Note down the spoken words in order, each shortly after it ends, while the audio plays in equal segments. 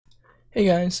Hey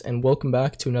guys, and welcome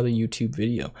back to another YouTube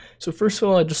video. So first of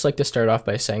all, I'd just like to start off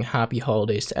by saying happy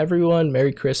holidays to everyone,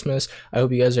 Merry Christmas. I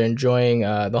hope you guys are enjoying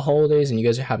the holidays and you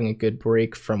guys are having a good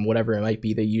break from whatever it might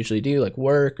be they usually do, like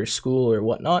work or school or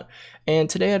whatnot. And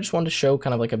today I just wanted to show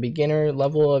kind of like a beginner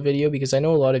level of video because I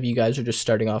know a lot of you guys are just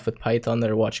starting off with Python that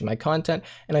are watching my content,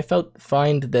 and I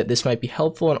find that this might be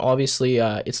helpful, and obviously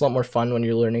it's a lot more fun when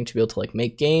you're learning to be able to like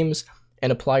make games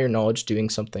and apply your knowledge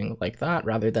doing something like that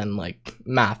rather than like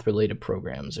math related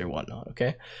programs or whatnot.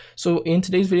 Okay, so in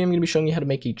today's video I'm going to be showing you how to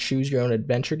make a choose your own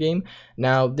adventure game.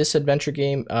 Now this adventure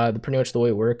game, pretty much the way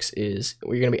it works is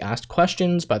you're going to be asked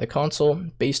questions by the console.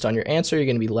 Based on your answer, you're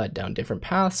going to be led down different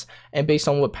paths, and based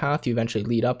on what path you eventually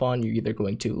lead up on, you're either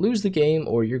going to lose the game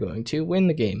or you're going to win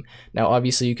the game. Now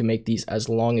obviously you can make these as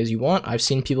long as you want. I've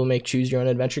seen people make choose your own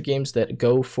adventure games that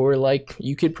go for like,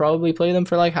 you could probably play them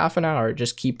for like half an hour,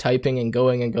 just keep typing and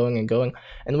going and going and going.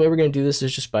 And the way we're going to do this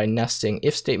is just by nesting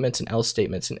if statements and else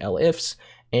statements and elifs,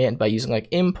 and by using like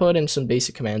input and some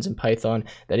basic commands in Python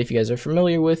that if you guys are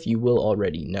familiar with, you will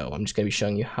already know. I'm just going to be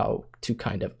showing you how to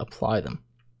kind of apply them.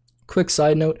 Quick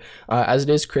side note, as it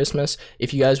is Christmas,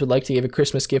 if you guys would like to give a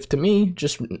Christmas gift to me,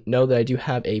 just know that I do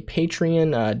have a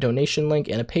Patreon donation link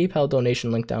and a PayPal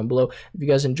donation link down below. If you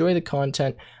guys enjoy the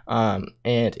content and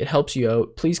it helps you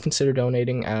out, please consider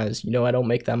donating, as you know I don't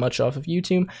make that much off of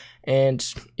YouTube, and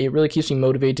it really keeps me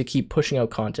motivated to keep pushing out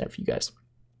content for you guys.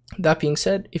 That being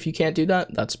said, if you can't do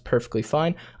that, that's perfectly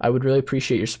fine. I would really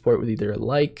appreciate your support with either a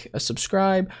like, a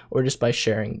subscribe, or just by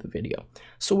sharing the video.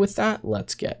 So with that,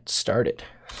 let's get started.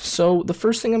 So the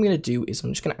first thing I'm going to do is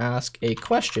I'm just going to ask a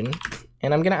question,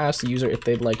 and I'm going to ask the user if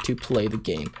they'd like to play the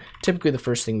game. Typically the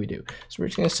first thing we do. So we're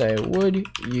just going to say, would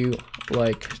you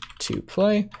like to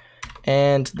play?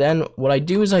 And then what I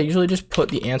do is I usually just put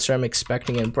the answer I'm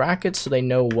expecting in brackets so they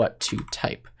know what to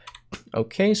type.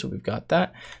 Okay, so we've got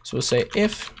that. So we'll say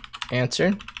if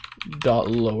answer dot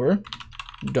lower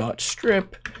dot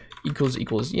strip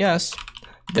equals yes,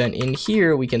 then in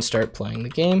here we can start playing the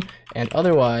game. And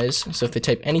otherwise, so if they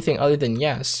type anything other than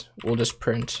yes, we'll just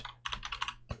print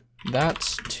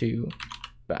that's too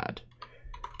bad,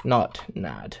 not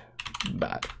nad,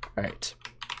 bad. All right.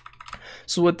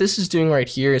 So what this is doing right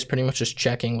here is pretty much just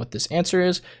checking what this answer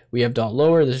is. We have dot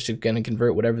lower. This is going to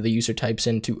convert whatever the user types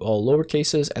into all lower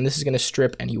cases, and this is going to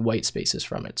strip any white spaces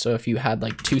from it. So if you had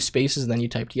like 2 spaces and then you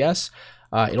typed yes,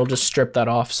 it'll just strip that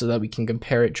off so that we can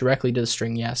compare it directly to the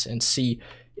string yes and see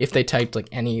if they typed like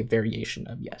any variation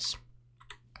of yes.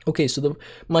 Okay, so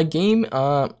my game,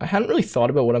 I hadn't really thought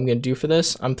about what I'm going to do for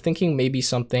this. I'm thinking maybe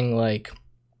something like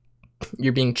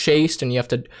you're being chased and you have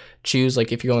to choose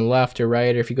like if you're going left or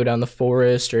right, or if you go down the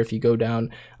forest, or if you go down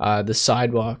the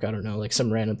sidewalk. I don't know, like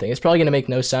some random thing. It's probably going to make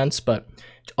no sense, but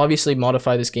obviously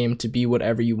modify this game to be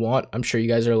whatever you want. I'm sure you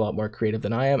guys are a lot more creative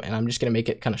than I am, and I'm just going to make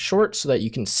it kind of short so that you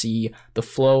can see the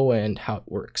flow and how it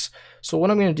works. So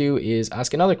what I'm going to do is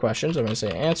ask another question. So I'm going to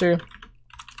say answer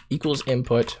equals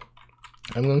input.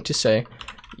 I'm going to say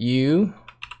you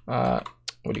what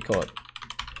do you call it,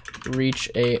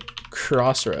 reach a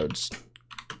crossroads.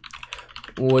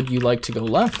 Would you like to go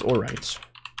left or right?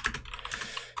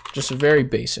 Just very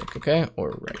basic, okay?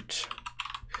 Or right.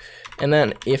 And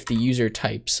then if the user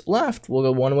types left, we'll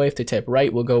go one way. If they type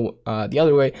right, we'll go the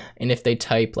other way. And if they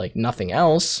type like nothing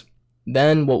else,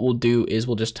 then what we'll do is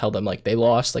we'll just tell them like they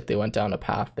lost, like they went down a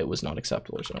path that was not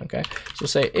acceptable or something, okay? So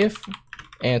say if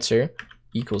answer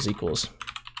equals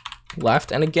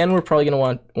left, and again we're probably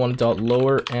going to want to dot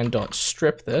lower and dot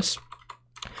strip this.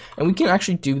 And we can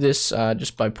actually do this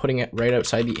just by putting it right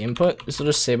outside the input. This will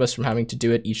just save us from having to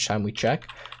do it each time we check.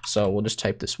 So we'll just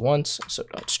type this once, so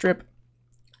dot strip.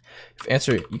 If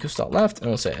answer equals dot left, and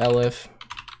we'll say elif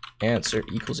answer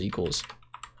equals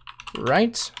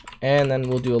right. And then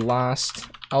we'll do a last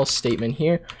else statement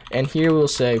here. And here we'll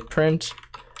say print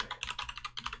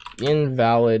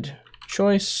invalid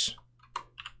choice.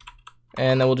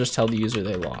 And then we'll just tell the user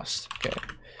they lost. Okay.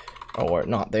 Or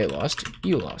not they lost,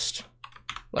 you lost.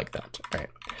 Like that. All right.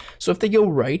 So if they go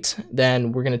right,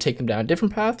 then we're going to take them down a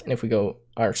different path. And if we go,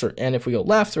 and if we go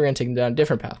left, we're going to take them down a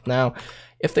different path. Now,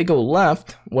 if they go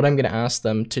left, what I'm going to ask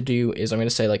them to do is I'm going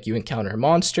to say like you encounter a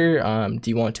monster. Do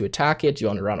you want to attack it? Do you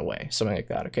want to run away? Something like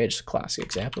that. Okay. Just a classic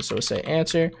example. So we'll say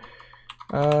answer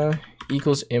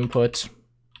equals input.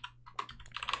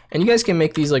 And you guys can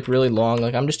make these like really long.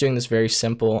 Like I'm just doing this very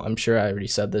simple. I'm sure I already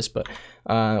said this, but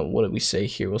what did we say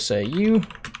here? We'll say you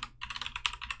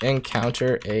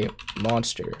encounter a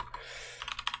monster.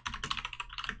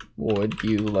 Would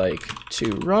you like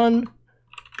to run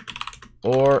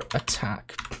or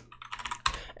attack?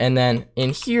 And then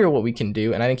in here, what we can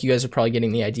do, and I think you guys are probably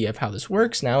getting the idea of how this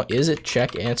works now, is it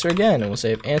check answer again. And we'll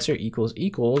say if answer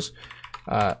equals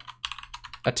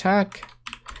attack,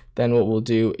 then what we'll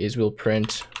do is we'll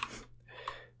print,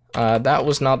 that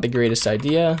was not the greatest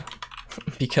idea,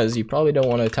 because you probably don't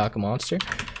want to attack a monster.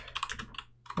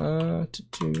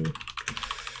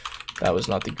 That was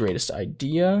not the greatest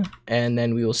idea. And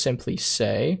then we will simply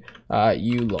say,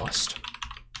 you lost.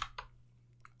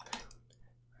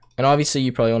 And obviously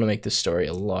you probably want to make this story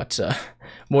a lot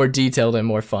more detailed and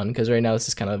more fun, because right now this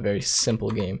is kind of a very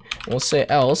simple game. We'll say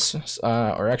else,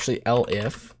 or actually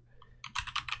elif,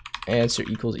 answer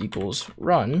equals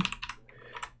run.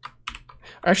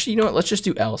 Actually, you know what, let's just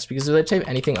do else, because if they type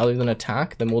anything other than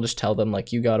attack, then we'll just tell them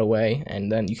like you got away,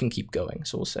 and then you can keep going.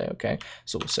 So we'll say, okay,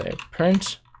 so we'll say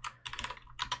print,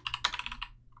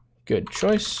 good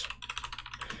choice,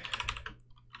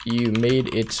 you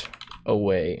made it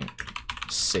away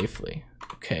safely.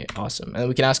 Okay, awesome. And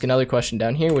we can ask another question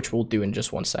down here, which we'll do in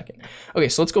just 1 second. Okay,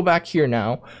 so let's go back here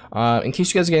now. In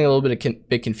case you guys are getting a little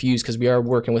bit confused, because we are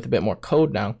working with a bit more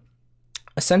code now.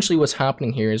 Essentially what's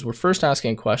happening here is we're first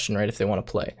asking a question, right, if they want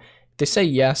to play. If they say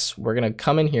yes, we're going to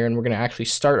come in here and we're going to actually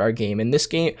start our game. In this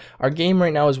game, our game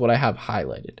right now is what I have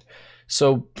highlighted.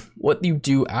 So what you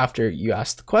do after you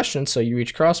ask the question, so you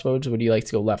reach crossroads, would you like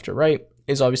to go left or right,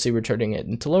 is obviously returning it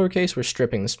into lowercase, we're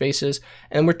stripping the spaces,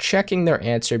 and we're checking their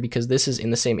answer because this is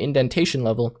in the same indentation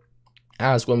level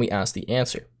as when we ask the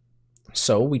answer.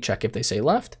 So we check if they say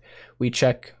left, we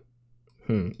check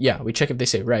we check if they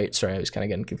say right. Sorry, I was kind of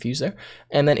getting confused there.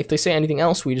 And then if they say anything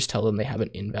else, we just tell them they have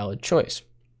an invalid choice.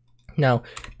 Now,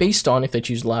 based on if they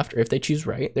choose left or if they choose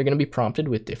right, they're going to be prompted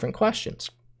with different questions.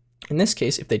 In this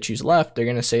case, if they choose left, they're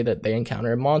going to say that they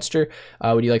encounter a monster.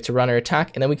 Would you like to run or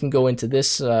attack? And then we can go into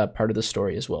this part of the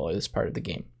story as well, or this part of the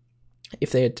game.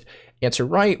 If they answer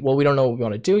right, well, we don't know what we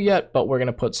want to do yet, but we're going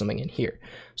to put something in here.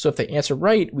 So if they answer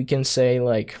right, we can say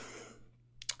like,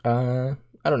 I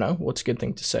don't know, what's a good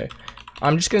thing to say?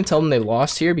 I'm just going to tell them they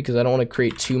lost here because I don't want to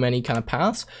create too many kind of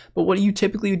paths. But what you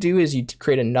typically do is you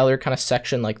create another kind of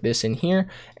section like this in here,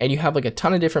 and you have like a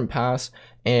ton of different paths.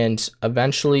 And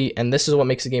eventually, and this is what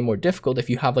makes the game more difficult, if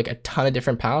you have like a ton of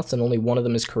different paths and only one of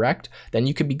them is correct, then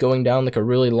you could be going down like a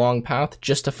really long path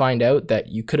just to find out that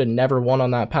you could have never won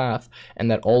on that path, and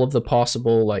that all of the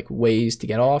possible like ways to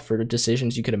get off or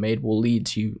decisions you could have made will lead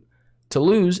to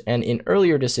lose. And in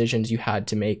earlier decisions, you had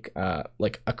to make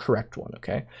like a correct one.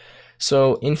 Okay.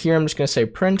 So in here, I'm just going to say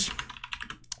print,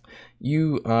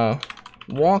 you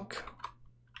walk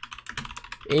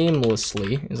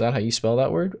aimlessly, is that how you spell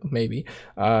that word? Maybe,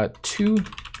 to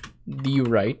the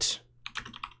right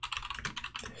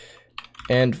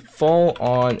and fall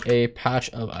on a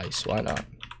patch of ice. Why not?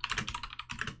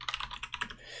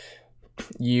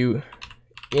 You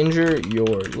injure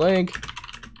your leg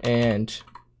and,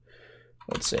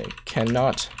 let's say,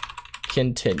 cannot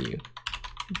continue.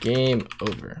 Game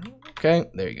over. Okay,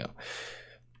 there you go.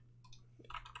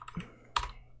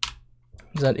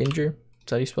 Is that injure? Is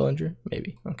that how you spell injure?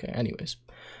 Maybe. Okay, anyways.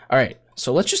 All right,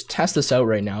 so let's just test this out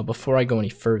right now before I go any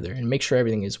further and make sure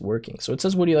everything is working. So it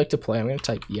says, would you like to play? I'm going to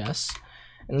type yes.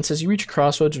 And it says, you reach a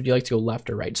crossroads, would you like to go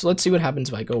left or right? So let's see what happens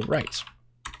if I go right. So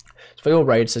if I go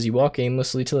right, it says you walk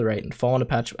aimlessly to the right and fall on a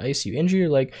patch of ice, you injure your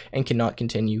leg and cannot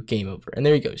continue, game over. And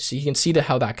there you go. So you can see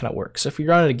how that kind of works. So if we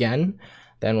run it again,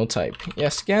 then we'll type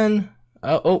yes again.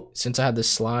 Oh, since I had this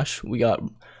slash, we got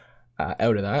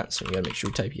out of that. So we gotta make sure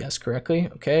we type yes correctly.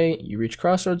 Okay, you reach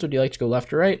crossroads, would you like to go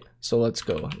left or right? So let's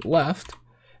go left. And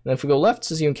then if we go left, it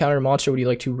says you encounter a monster, would you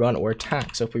like to run or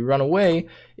attack? So if we run away,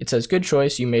 it says good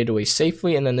choice, you made it away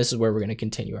safely, and then this is where we're gonna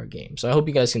continue our game. So I hope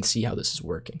you guys can see how this is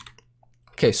working.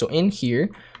 Okay, so in here,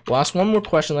 we'll ask one more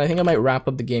question, and I think I might wrap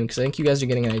up the game because I think you guys are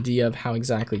getting an idea of how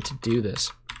exactly to do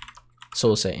this. So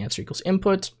we'll say answer equals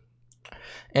input.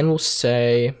 And we'll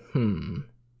say,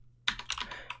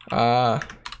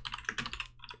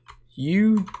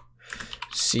 you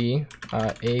see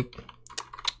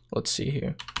let's see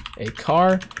here, a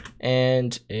car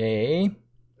and a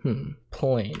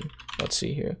plane. Let's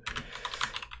see here.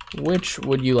 Which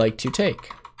would you like to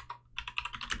take?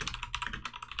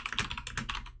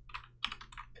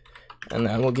 And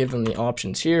then we'll give them the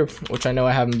options here, which I know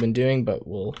I haven't been doing, but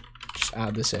we'll just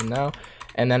add this in now.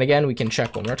 And then again, we can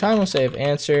check one more time. We'll say if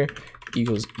answer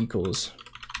equals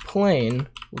plane,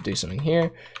 we'll do something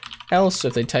here. Else,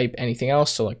 if they type anything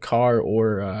else, so like car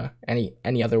or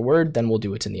any other word, then we'll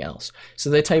do it in the else. So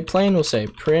they type plane, we'll say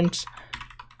print.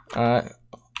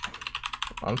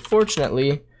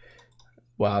 Unfortunately,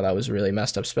 wow, that was really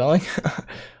messed up spelling.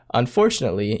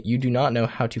 Unfortunately, you do not know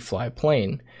how to fly a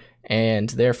plane. and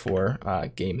therefore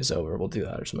game is over. We'll do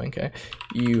that or something. Okay,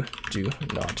 you do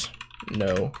not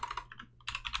know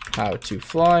how to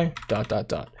fly ...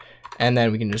 and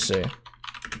then we can just say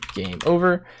game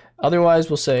over. Otherwise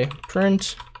we'll say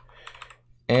print,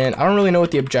 and I don't really know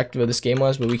what the objective of this game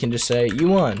was, but we can just say you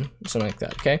won, something like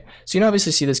that. Okay, so you can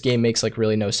obviously see this game makes like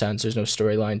really no sense. There's no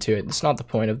storyline to it. It's not the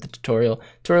point of the tutorial.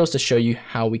 Tutorial is to show you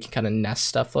how we can kind of nest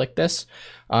stuff like this.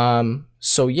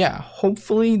 So yeah,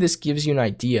 hopefully this gives you an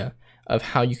idea of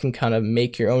how you can kind of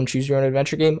make your own choose your own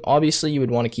adventure game. Obviously you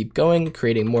would want to keep going,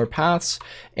 creating more paths,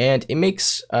 and it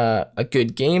makes a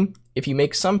good game if you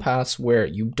make some paths where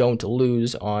you don't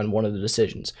lose on one of the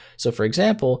decisions. So for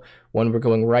example, when we're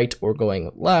going right or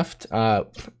going left,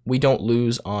 we don't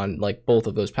lose on like both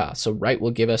of those paths. So right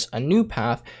will give us a new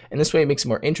path, and this way it makes it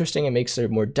more interesting, it makes there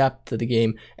more depth to the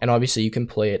game, and obviously you can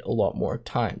play it a lot more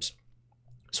times.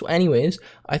 So anyways,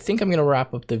 I think I'm going to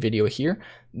wrap up the video here.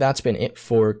 That's been it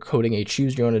for coding a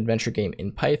choose your own adventure game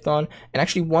in Python. And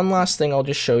actually one last thing I'll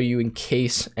just show you in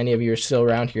case any of you are still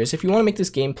around here is if you want to make this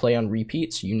game play on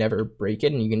repeat so you never break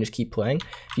it and you can just keep playing,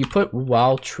 if you put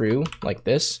while true like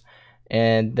this,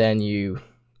 and then you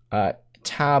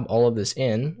tab all of this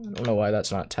in, I don't know why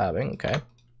that's not tabbing, okay.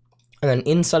 And then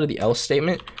inside of the else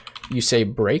statement, you say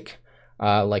break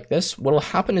like this. What will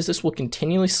happen is this will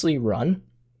continuously run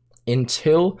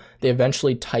until they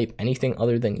eventually type anything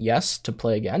other than yes to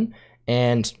play again,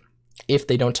 and if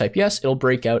they don't type yes, it'll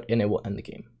break out and it will end the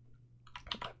game.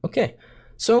 Okay,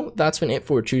 so that's been it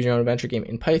for choose your own adventure game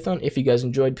in Python. If you guys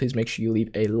enjoyed, please make sure you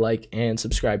leave a like and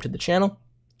subscribe to the channel,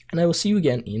 and I will see you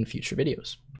again in future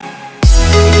videos.